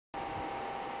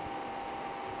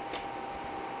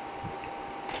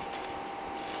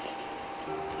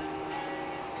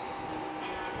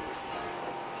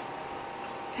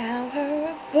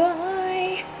a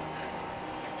boy,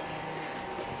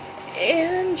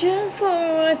 even just for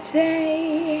a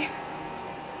day.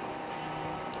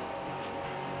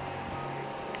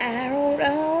 I rolled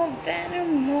up in the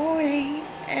morning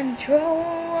and throw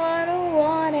what I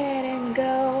wanted and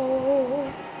go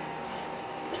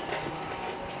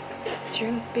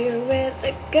drink beer with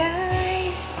the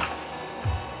guys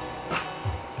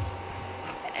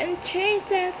and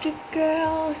chase after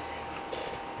girls.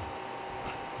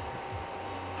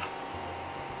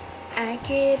 I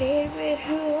get it with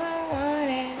who I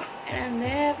wanted, and I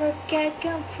never get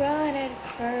confronted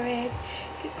for it,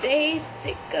 'cause they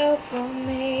stick up for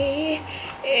me.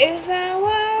 If I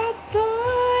were a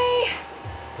boy,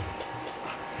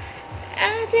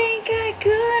 I think I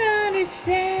could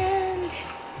understand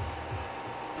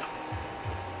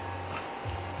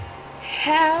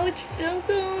how it feels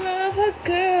to love a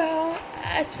girl.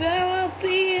 I swear I'll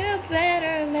be a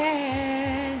better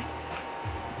man.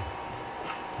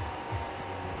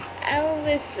 I'll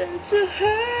listen to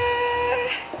her,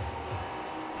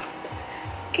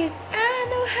 'cause I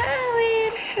know how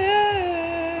it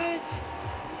hurts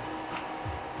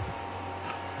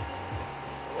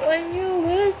when you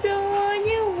lose the one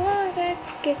you wanted,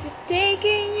 'cause it's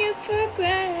taking you for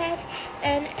granted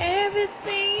and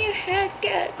everything you had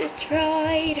got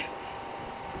destroyed.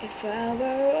 If I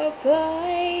were a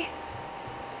boy,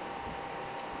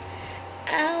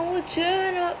 I would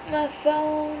turn up my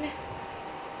phone,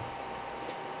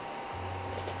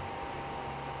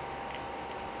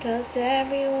 'cause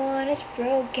everyone is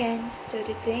broken, so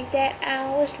they think that I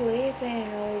was living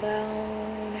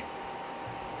alone.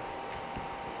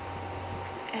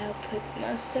 I'll put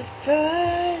myself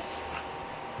first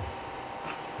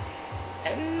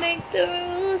and make the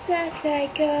rules as I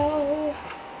go,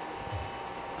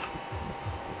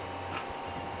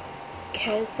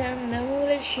 'cause I know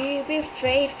that she'll be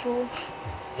faithful,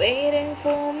 waiting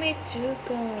for me to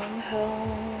come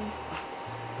home.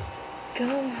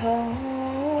 Come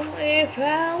home. If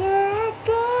I were a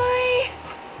boy,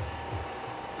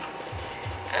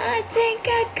 I think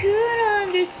I could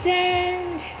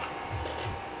understand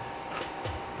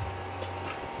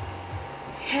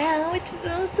how it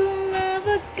feels to love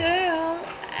a girl.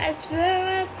 I swear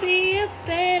I'll be a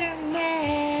better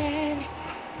man.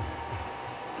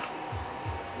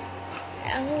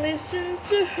 I'll listen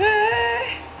to her,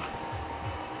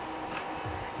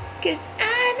 'cause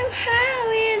I know how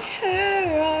it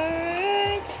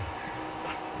hurts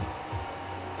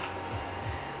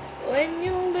when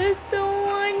you lose the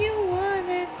one you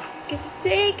wanted, 'cause it's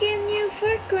taking you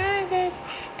for granted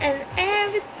and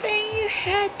everything you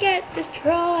had got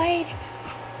destroyed.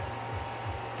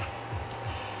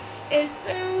 It's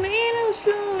a little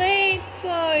too late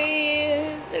for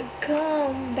you to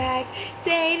come back.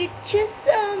 Say it's just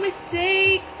a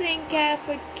mistake, think I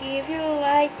forgive you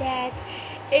like that.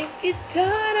 If you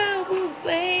thought I would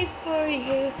wait for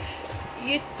you,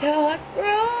 you thought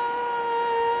wrong.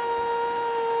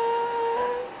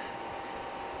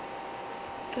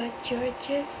 But you're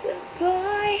just a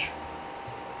boy,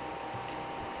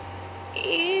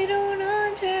 you don't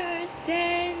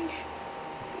understand.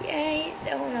 Yeah, you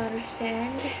don't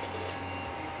understand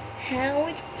how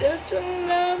it feels to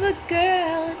love a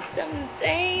girl.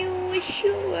 Someday you wish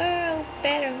you were a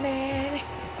better man.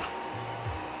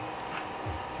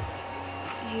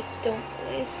 You don't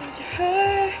listen to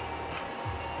her,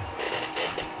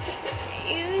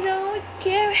 you don't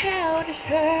care how it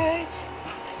hurts,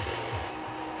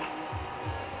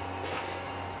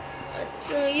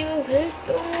 until you lose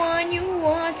the one you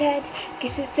wanted,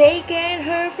 'cause it's taken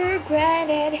her for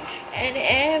granted and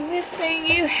everything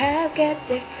you have got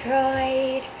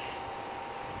destroyed.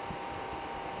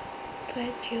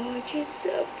 But you're just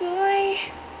a boy.